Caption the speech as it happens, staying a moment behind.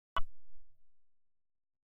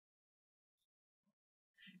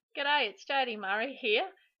G'day, it's Jodie Murray here,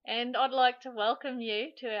 and I'd like to welcome you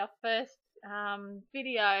to our first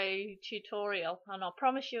video tutorial, and I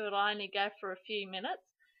promise you it'll only go for a few minutes.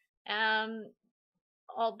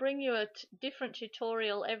 I'll bring you a different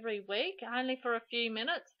tutorial every week, only for a few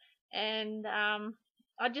minutes, and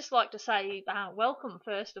I'd just like to say welcome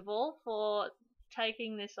first of all for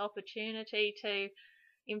taking this opportunity to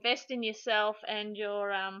invest in yourself and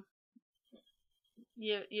your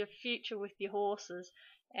future with your horses.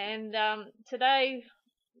 And today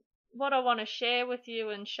what I want to share with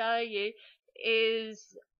you and show you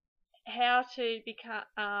is how to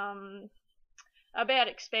become about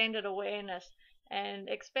expanded awareness. And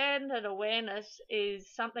expanded awareness is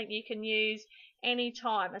something you can use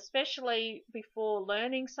anytime, especially before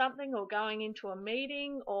learning something or going into a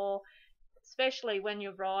meeting, or especially when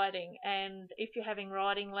you're riding. And if you're having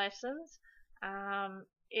riding lessons,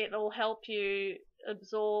 it'll help you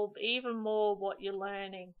absorb even more what you're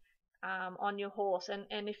learning on your horse.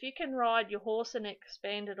 And if you can ride your horse in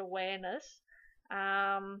expanded awareness,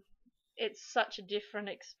 it's such a different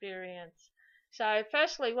experience. So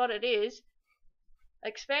firstly, what it is,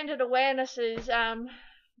 expanded awareness is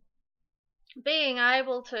being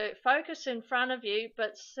able to focus in front of you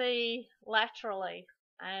but see laterally,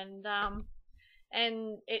 and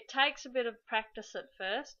it takes a bit of practice at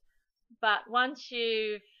first, but once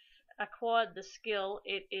you've acquired the skill,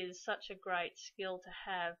 it is such a great skill to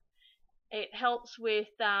have. It helps with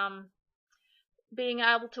being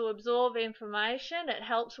able to absorb information. It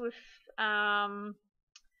helps with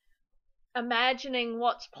imagining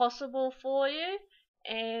what's possible for you,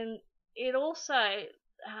 and it also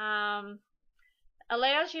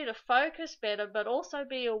allows you to focus better but also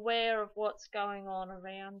be aware of what's going on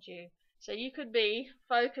around you. So you could be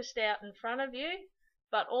focused out in front of you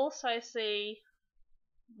but also see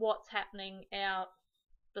what's happening out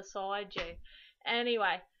beside you.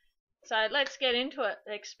 Anyway, so let's get into it.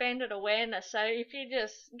 Expanded awareness. So if you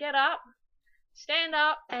just get up, stand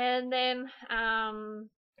up, and then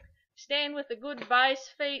stand with a good base,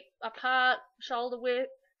 feet apart, shoulder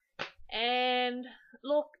width, and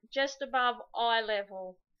look just above eye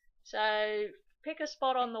level. So pick a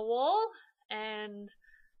spot on the wall and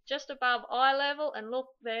just above eye level and look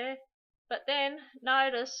there, but then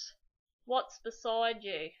notice what's beside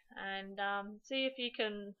you, and see if you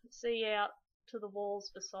can see out to the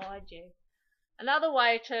walls beside you. Another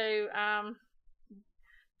way to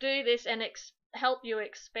do this and help you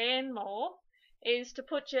expand more is to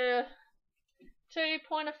put your two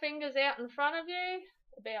pointer fingers out in front of you,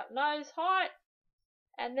 about nose height,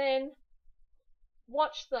 and then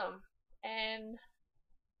watch them and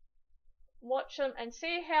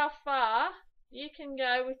see how far you can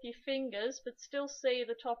go with your fingers but still see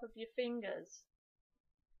the top of your fingers.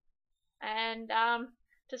 And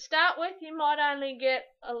to start with, you might only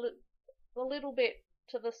get a little bit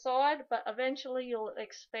to the side, but eventually you'll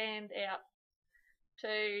expand out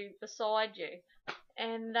to beside you.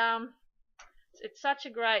 And it's such a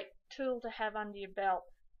great tool to have under your belt.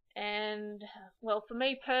 And well, for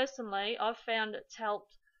me personally, I've found it's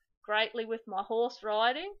helped greatly with my horse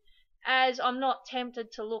riding, as I'm not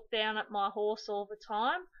tempted to look down at my horse all the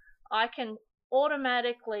time. I can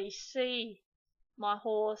automatically see my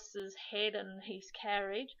horse's head and his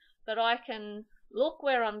carriage, but I can look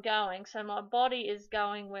where I'm going, so my body is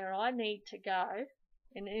going where I need to go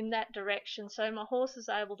and in that direction, so my horse is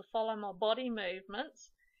able to follow my body movements,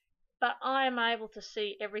 but I am able to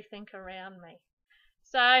see everything around me.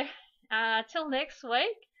 So till next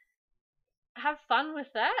week, have fun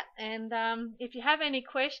with that. And if you have any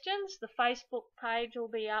questions, the Facebook page will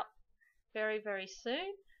be up very, very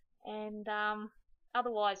soon. And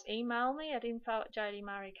otherwise, email me at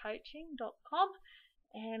info@jodiemurraycoaching.com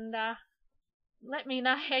and let me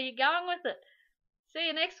know how you're going with it. See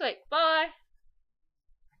you next week. Bye.